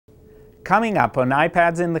Coming up on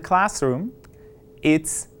iPads in the Classroom,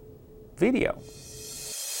 it's video.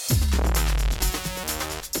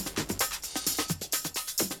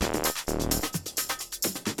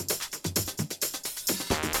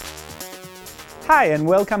 Hi, and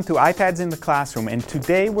welcome to iPads in the Classroom. And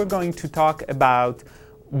today we're going to talk about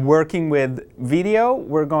working with video.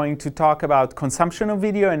 We're going to talk about consumption of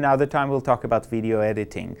video, and another time we'll talk about video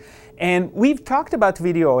editing. And we've talked about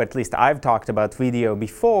video, or at least I've talked about video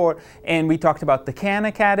before, and we talked about the Khan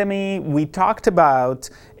Academy. We talked about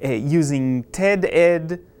using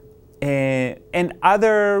TED-Ed and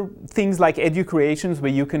other things like EduCreations,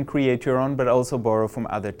 where you can create your own but also borrow from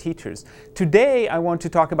other teachers. Today I want to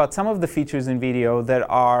talk about some of the features in video that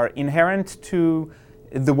are inherent to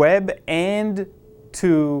the web and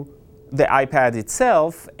to the iPad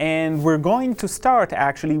itself, and we're going to start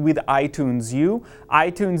actually with iTunes U.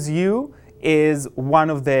 iTunes U is one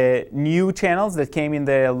of the new channels that came in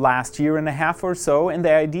the last year and a half or so, and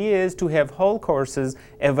the idea is to have whole courses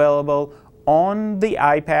available on the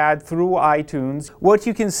iPad through iTunes. What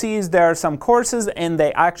you can see is there are some courses and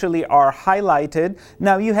they actually are highlighted.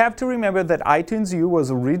 Now you have to remember that iTunes U was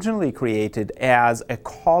originally created as a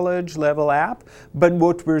college level app, but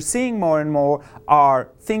what we're seeing more and more are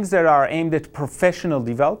things that are aimed at professional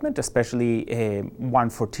development, especially one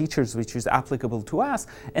for teachers, which is applicable to us.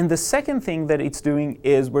 And the second thing that it's doing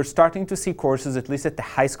is we're starting to see courses at least at the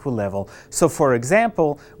high school level. So for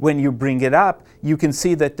example, when you bring it up, you can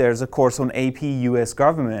see that there's a course on AP US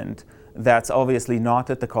government that's obviously not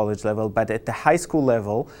at the college level, but at the high school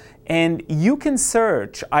level. And you can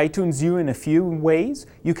search iTunes U in a few ways.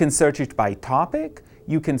 You can search it by topic,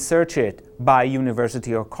 you can search it by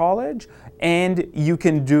university or college, and you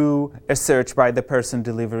can do a search by the person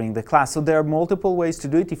delivering the class. So there are multiple ways to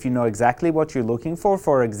do it if you know exactly what you're looking for.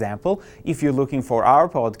 For example, if you're looking for our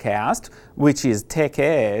podcast, which is Tech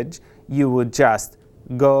Edge, you would just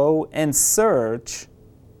go and search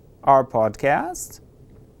our podcast.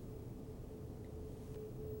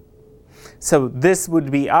 So this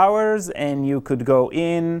would be ours, and you could go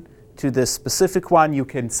in to the specific one. You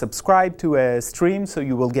can subscribe to a stream so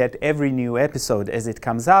you will get every new episode as it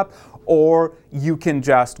comes up, or you can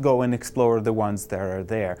just go and explore the ones that are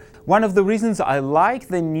there. One of the reasons I like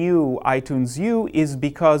the new iTunes U is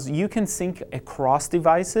because you can sync across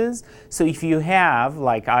devices. So if you have,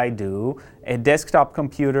 like I do, a desktop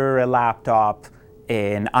computer, a laptop,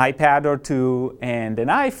 an iPad or two, and an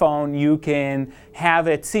iPhone, you can have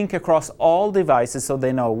it sync across all devices so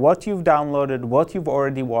they know what you've downloaded, what you've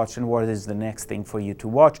already watched, and what is the next thing for you to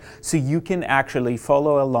watch. So you can actually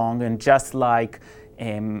follow along, and just like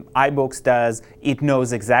iBooks does, it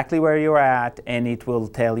knows exactly where you're at, and it will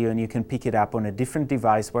tell you, and you can pick it up on a different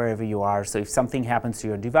device wherever you are. So if something happens to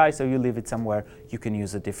your device or you leave it somewhere, you can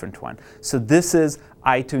use a different one. So this is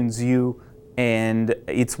iTunes U, and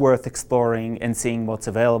it's worth exploring and seeing what's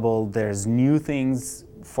available. There's new things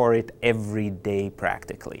for it every day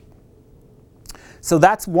practically. So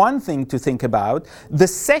that's one thing to think about. The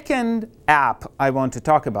second app I want to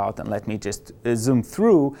talk about, and let me just zoom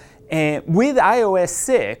through, with iOS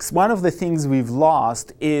 6, one of the things we've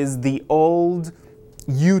lost is the old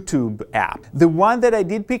YouTube app. The one that I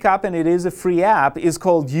did pick up, and it is a free app, is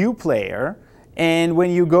called uPlayer. And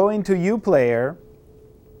when you go into uPlayer,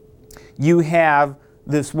 you have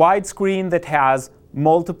this wide screen that has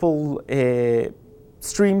multiple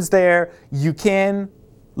streams there. You can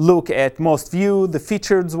look at most viewed, the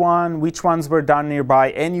featured one, which ones were done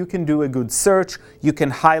nearby, and you can do a good search. You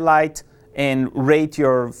can highlight and rate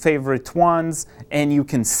your favorite ones, and you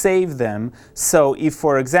can save them. So if,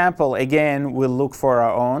 for example, again, we'll look for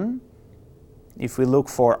our own. If we look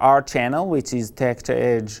for our channel, which is Tech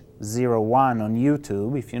Edge 01 on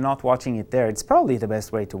YouTube, if you're not watching it there, it's probably the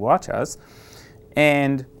best way to watch us.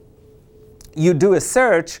 And you do a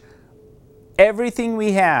search, everything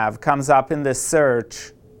we have comes up in the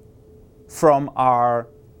search from our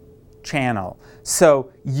channel.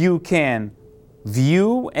 So you can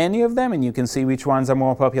view any of them, and you can see which ones are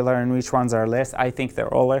more popular and which ones are less. I think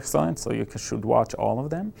they're all excellent, so you should watch all of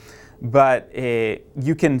them. But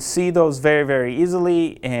you can see those very, very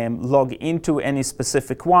easily and log into any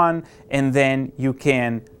specific one, and then you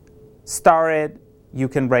can star it, you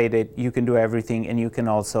can rate it, you can do everything, and you can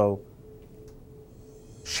also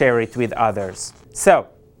share it with others. So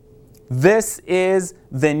this is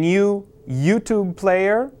the new YouTube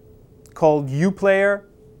player called uPlayer.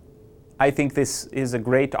 I think this is a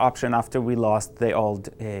great option after we lost the old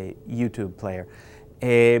YouTube player.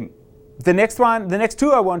 The next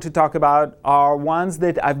two I want to talk about are ones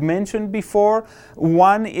that I've mentioned before.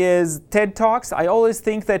 One is TED Talks. I always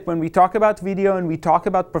think that when we talk about video and we talk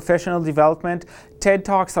about professional development, TED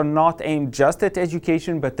Talks are not aimed just at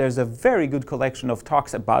education, but there's a very good collection of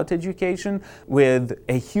talks about education with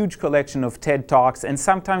a huge collection of TED Talks, and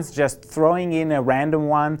sometimes just throwing in a random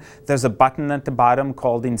one. There's a button at the bottom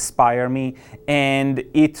called Inspire Me, and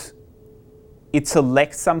it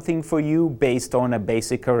selects something for you based on a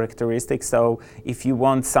basic characteristic. So if you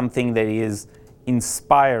want something that is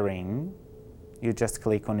inspiring, you just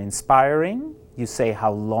click on Inspiring. You say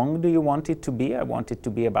how long do you want it to be. I want it to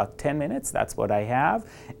be about 10 minutes. That's what I have.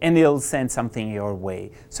 And it'll send something your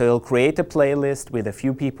way. So it'll create a playlist with a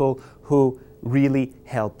few people who really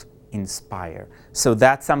helped inspire. So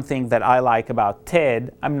that's something that I like about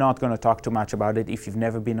TED. I'm not going to talk too much about it. If you've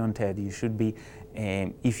never been on TED, you should be.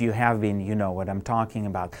 If you have been, you know what I'm talking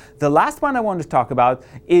about. The last one I want to talk about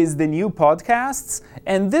is the new podcasts.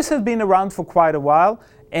 And this has been around for quite a while.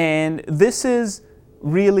 And this is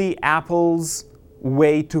really Apple's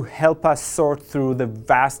way to help us sort through the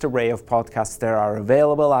vast array of podcasts that are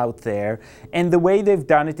available out there. And the way they've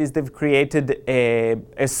done it is they've created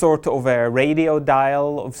a sort of a radio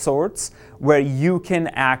dial of sorts where you can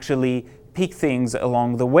actually pick things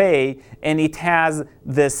along the way, and it has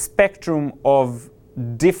the spectrum of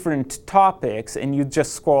different topics, and you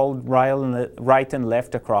just scroll right and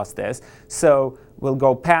left across this. So we'll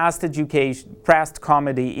go past education, past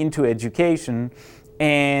comedy into education,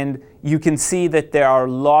 and you can see that there are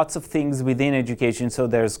lots of things within education. So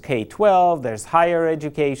there's K-12, there's higher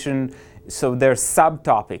education, so there's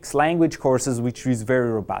subtopics, language courses, which is very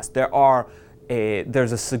robust.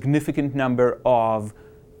 There's a significant number of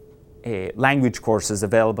language courses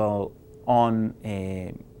available on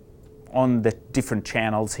the different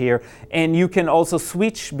channels here, and you can also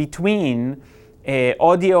switch between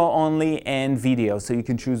audio only and video. So you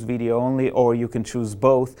can choose video only, or you can choose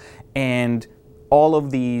both, and all of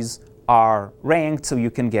these are ranked, so you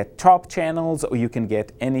can get top channels or you can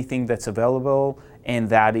get anything that's available, and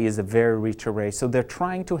that is a very rich array. So they're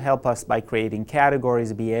trying to help us by creating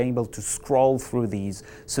categories, be able to scroll through these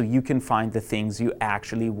so you can find the things you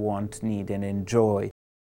actually want, need, and enjoy.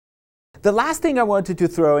 The last thing I wanted to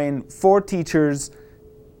throw in for teachers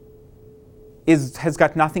has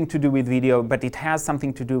got nothing to do with video, but it has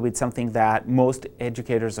something to do with something that most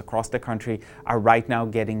educators across the country are right now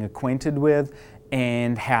getting acquainted with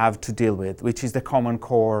and have to deal with, which is the Common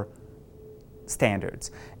Core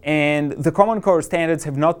standards. And the Common Core standards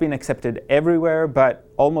have not been accepted everywhere, but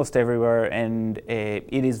almost everywhere, and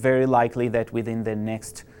it is very likely that within the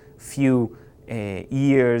next few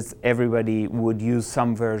years everybody would use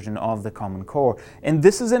some version of the Common Core. And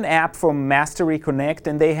this is an app from Mastery Connect,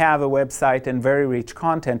 and they have a website and very rich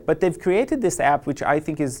content, but they've created this app which I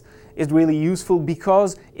think is really useful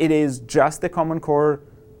because it is just the Common Core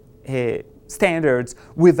standards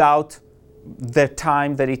without the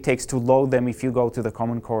time that it takes to load them if you go to the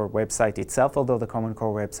Common Core website itself, although the Common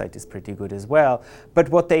Core website is pretty good as well. But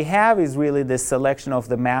what they have is really this selection of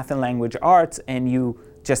the math and language arts, and you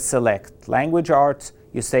just select language arts,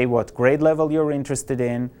 you say what grade level you're interested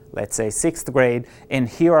in, let's say 6th grade, and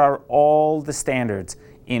here are all the standards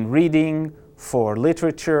in reading, for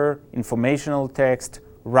literature, informational text,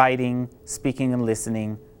 writing, speaking and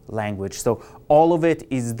listening, language. So all of it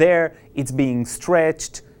is there, it's being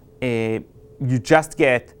stretched. You just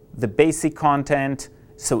get the basic content,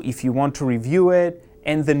 so if you want to review it,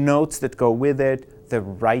 and the notes that go with it, they're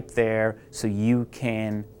right there, so you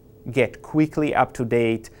can get quickly up to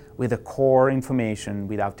date with the core information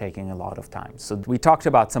without taking a lot of time. So we talked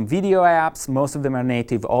about some video apps, most of them are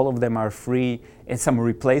native, all of them are free, and some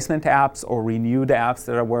replacement apps or renewed apps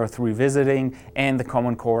that are worth revisiting, and the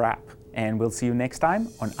Common Core app. And we'll see you next time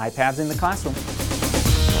on iPads in the Classroom.